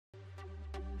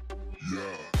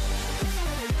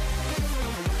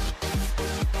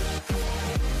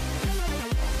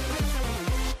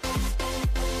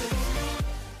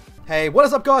Hey, what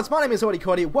is up guys? My name is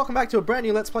Cody. Welcome back to a brand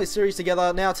new Let's Play series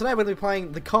together. Now today we're going to be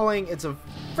playing the Culling. It's a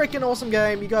freaking awesome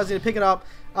game. You guys need to pick it up.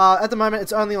 At the moment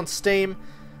it's only on Steam.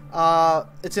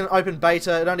 It's in open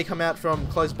beta. It only came out from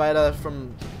closed beta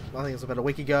from, I think it was about a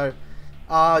week ago. You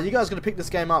guys are going to pick this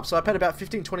game up. So I paid about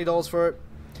 $15–20 for it.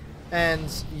 And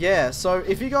yeah, so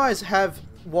if you guys have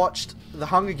watched the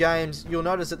Hunger Games, you'll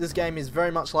notice that this game is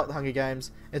very much like the Hunger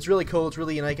Games. It's really cool. It's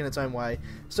really unique in its own way.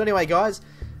 So anyway guys,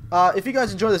 if you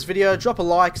guys enjoy this video, drop a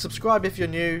like, subscribe if you're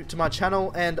new to my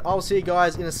channel, and I'll see you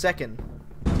guys in a second.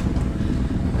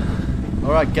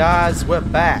 Alright guys, we're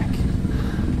back.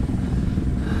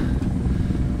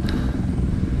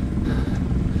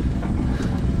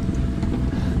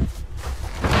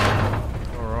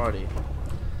 Alrighty.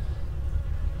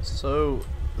 So,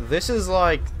 this is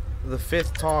like the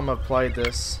 5th time I've played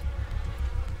this.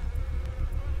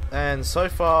 And so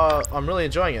far, I'm really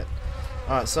enjoying it.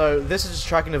 Alright, so this is just a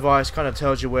tracking device, kind of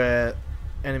tells you where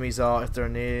enemies are if they're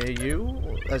near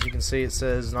you. As you can see, it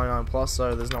says 99+,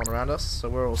 so there's no one around us, so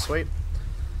we're all sweet.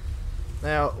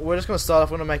 Now, we're just going to start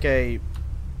off, we're going to make a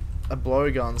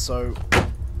blowgun, so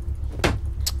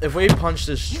if we punch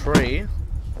this tree,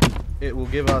 it will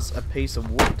give us a piece of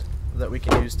wood that we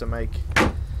can use to make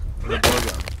the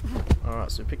blowgun.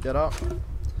 Alright, so we pick that up.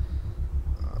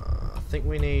 I think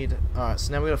we need... Alright,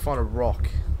 so now we're going to find a rock.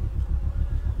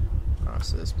 Alright,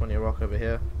 so there's plenty of rock over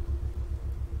here.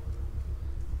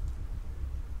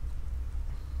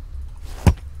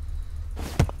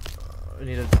 We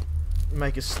need to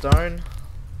make a stone.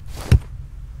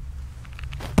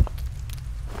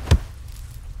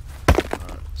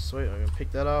 Alright, sweet, I'm going to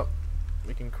pick that up.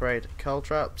 We can create cull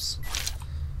traps.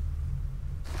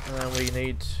 And then we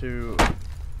need to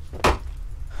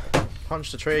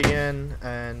punch the tree again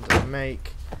and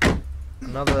make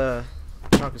another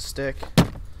chunk of stick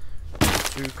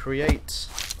to create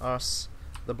us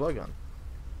the blowgun.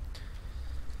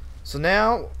 So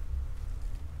now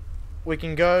we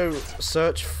can go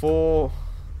search for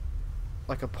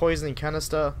like a poisoning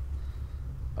canister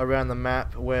around the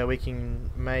map where we can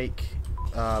make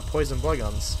poison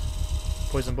blowguns,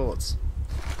 poison bullets.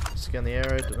 Scan the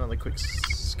area, do another quick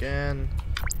scan,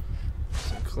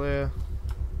 some clear.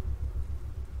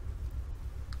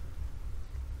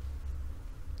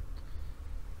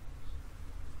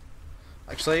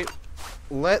 Actually,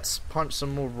 let's punch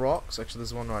some more rocks. Actually,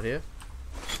 there's one right here.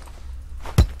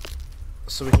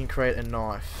 So we can create a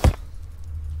knife.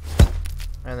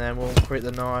 And then we'll create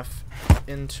the knife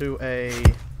into a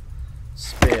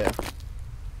spear.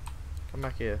 Come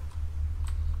back here.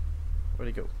 Where'd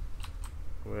he go?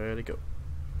 Where'd he go?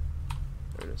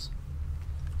 There it is.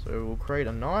 So we'll create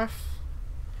a knife.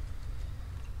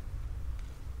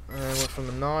 And then from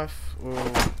the knife,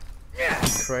 we'll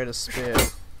create a spear.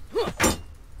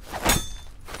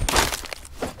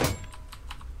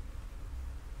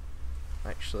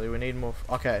 Actually, we need more.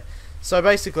 Okay, so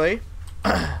basically,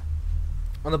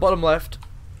 on the bottom left,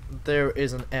 there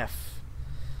is an F.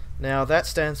 Now that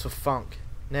stands for funk.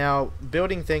 Now,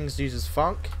 building things uses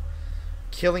funk.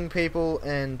 Killing people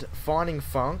and finding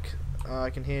funk. I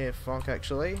can hear funk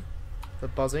actually. The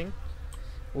buzzing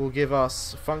will give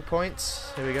us funk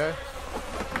points. Here we go.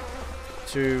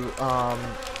 To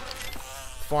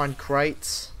find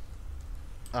crates.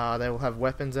 They will have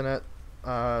weapons in it.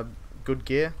 Good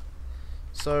gear.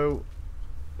 So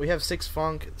we have 6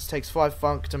 funk. It takes 5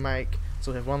 funk to make,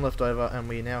 so we have 1 left over, and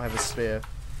we now have a spear.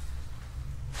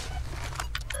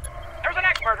 There's an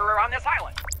ex-murderer on this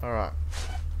island. Alright.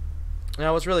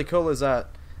 Now what's really cool is that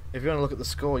if you want to look at the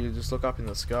score, you just look up in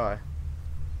the sky,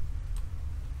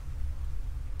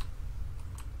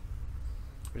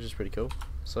 which is pretty cool.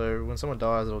 So when someone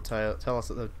dies, it'll tell us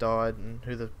that they've died and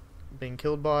who they've been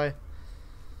killed by.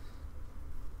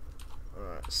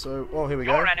 Alright, so, oh, here we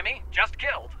go. Your enemy just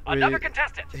killed another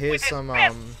contestant. Here's some,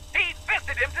 He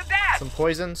fisted him to death. some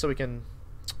poison, so we can,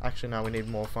 actually no, we need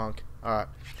more funk. Alright.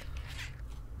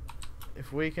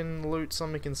 If we can loot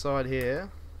something inside here,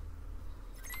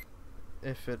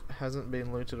 if it hasn't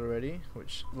been looted already,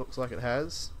 which looks like it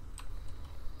has,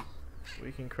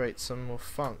 we can create some more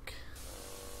funk.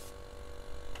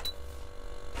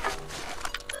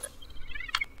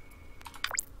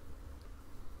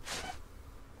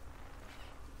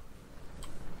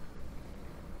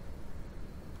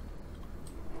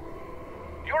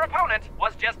 Your opponent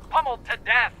was just pummeled to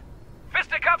death.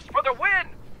 Fisticuffs for the win.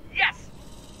 Yes.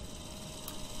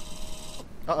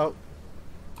 Uh-oh.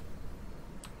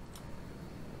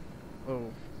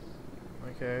 Oh.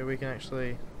 Okay, we can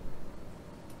actually...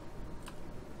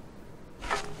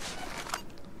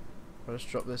 I'll just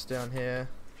drop this down here.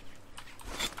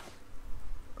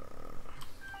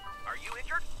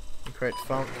 Create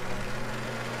funk.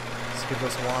 Let's give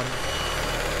this one.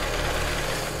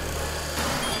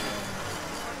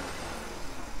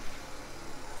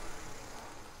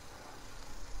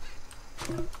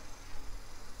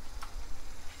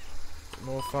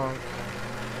 More funk.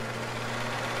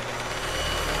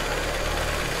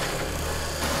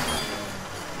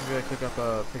 I'm gonna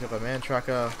pick up a man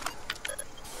tracker.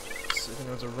 See if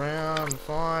anyone's around.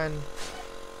 Fine.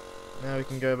 Now we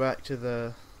can go back to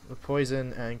the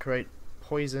poison and create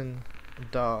poison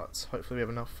darts. Hopefully we have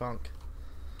enough funk.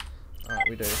 Alright,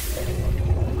 we do.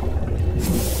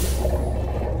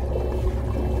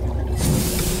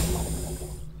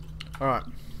 Alright.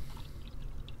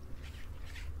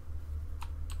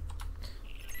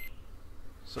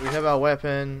 So we have our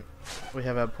weapon, we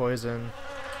have our poison.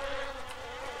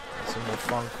 Some more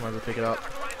funk, might as well pick it up.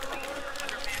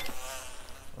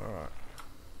 Alright.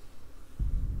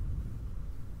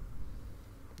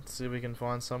 Let's see if we can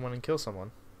find someone and kill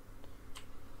someone.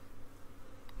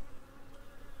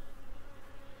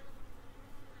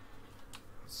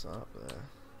 What's up there?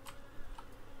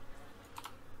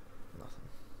 Nothing.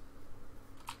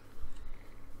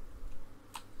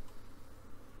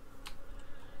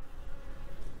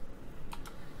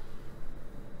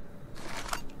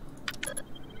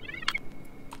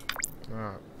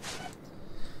 Alright.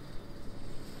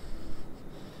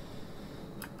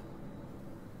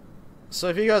 So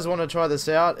if you guys want to try this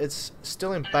out, it's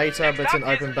still in beta, but it's an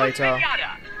open beta.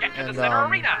 And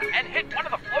hit one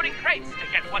of the floating crates to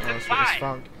get what's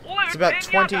inside. It's about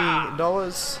 $20,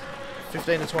 $15 to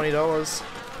 $20.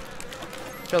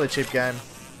 Fairly cheap game.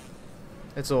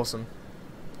 It's awesome.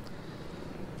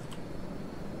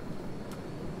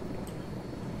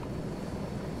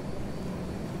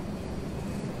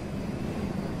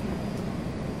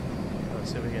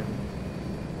 Let's see if we can.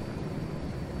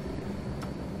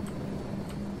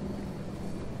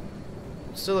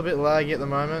 Still a bit laggy at the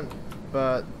moment,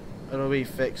 but it'll be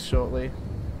fixed shortly.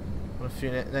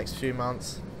 In a next few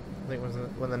months. I think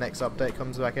when the next update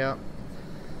comes back out.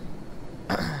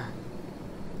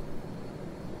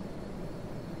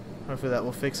 Hopefully that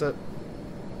will fix it.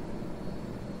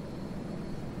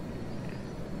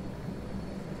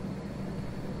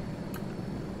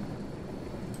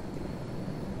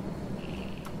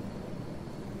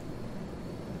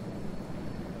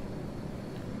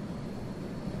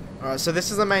 Alright, so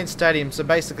this is the main stadium. So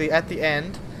basically at the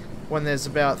end, when there's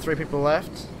about 3 people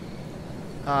left,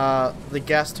 the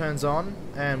gas turns on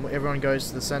and everyone goes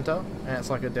to the center, and it's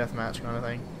like a deathmatch kind of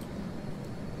thing.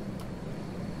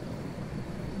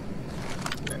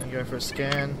 And you go for a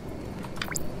scan.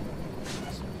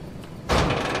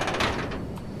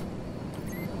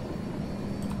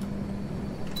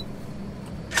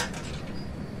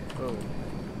 Oh.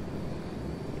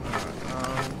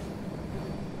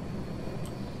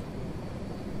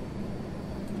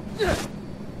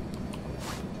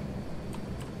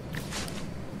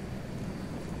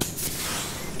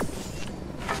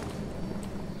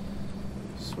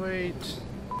 Sweet.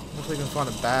 Hopefully we can find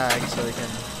a bag so we can.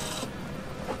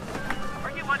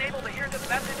 Are you unable to hear this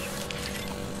message?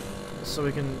 So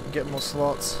we can get more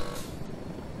slots.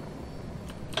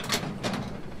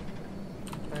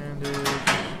 Bandage.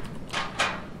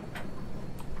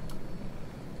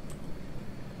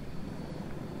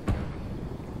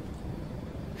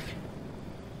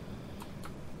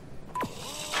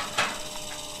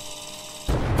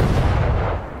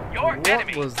 Your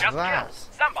enemy was just that? killed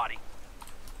somebody.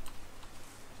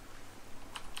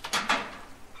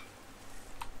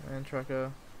 And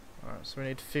tracker. Alright, so we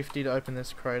need 50 to open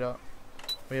this crate up.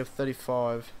 We have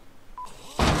 35.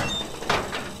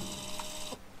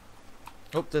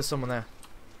 Oh, there's someone there.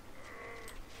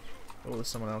 Oh, there's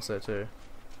someone else there too.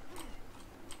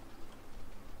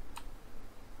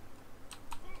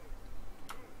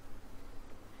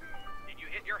 Did you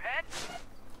hit your head?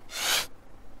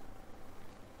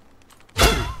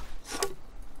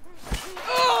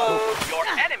 Your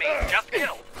enemy just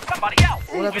killed somebody else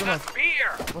with a spear.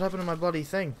 What happened to my bloody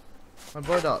thing? My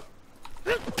blow dart.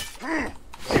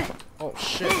 Oh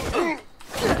shit. I'm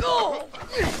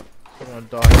gonna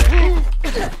die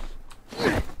here.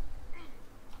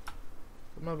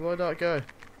 Where'd my blow dart go?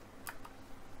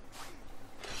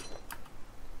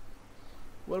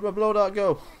 Where'd my blow dart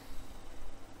go?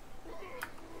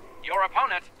 Your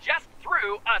opponent just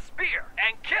threw a spear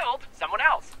and killed someone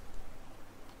else.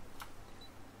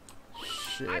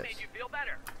 Shit. I made you feel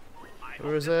better.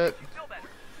 Where is it?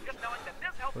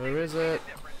 Where is it?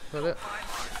 Is that it?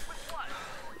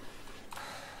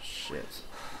 Shit.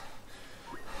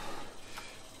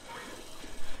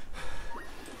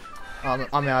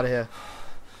 I'm out of here.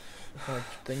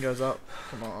 Thing goes up.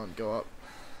 Come on, go up.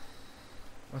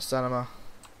 My stamina.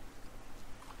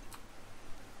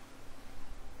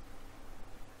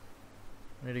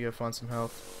 I need to go find some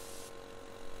health.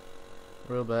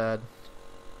 Real bad.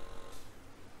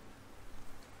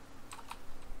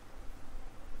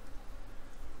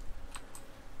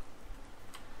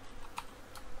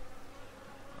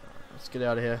 Let's get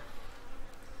out of here.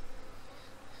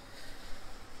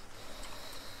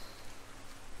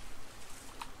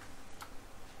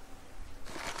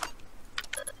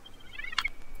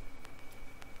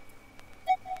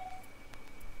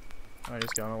 Oh, he's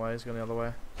going away. He's going the other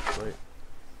way. Sweet.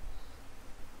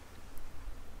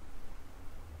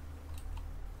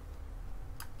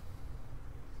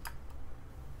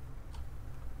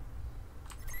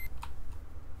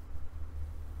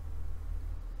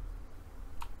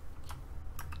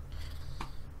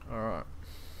 Alright.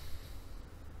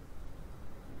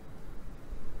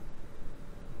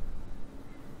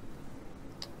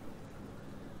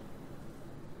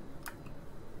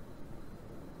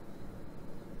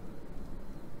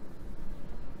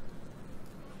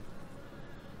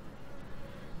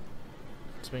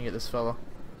 Let's get this fella.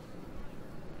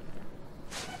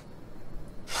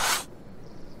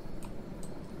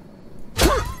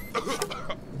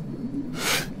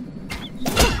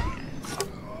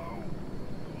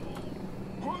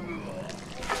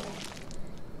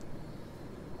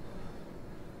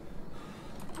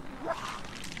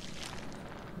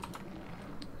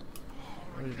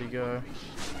 Where did he go?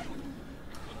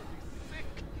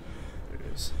 There it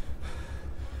is.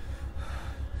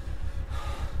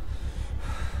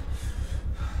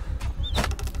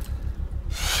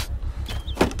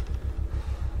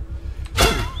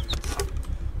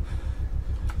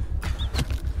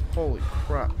 Holy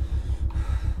crap.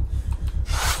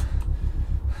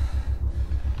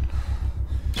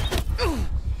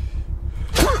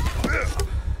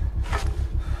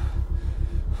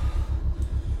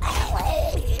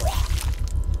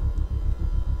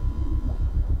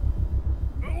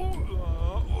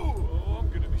 I'm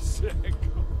gonna be sick.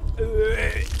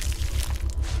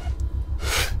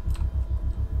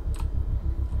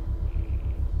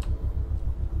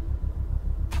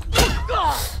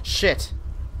 Shit.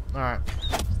 Alright.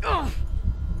 Got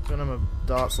no more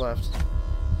darts left.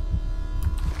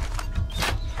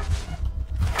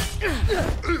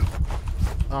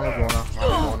 I'm a goner. I'm a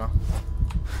goner.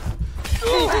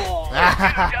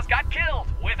 You just got killed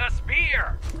with a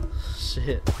spear.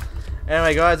 Shit.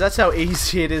 Anyway, guys, that's how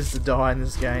easy it is to die in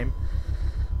this game.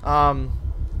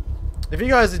 If you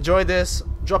guys enjoyed this,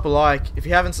 drop a like. If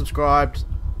you haven't subscribed,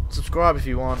 subscribe if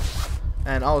you want.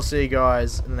 And I will see you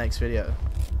guys in the next video.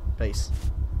 Peace.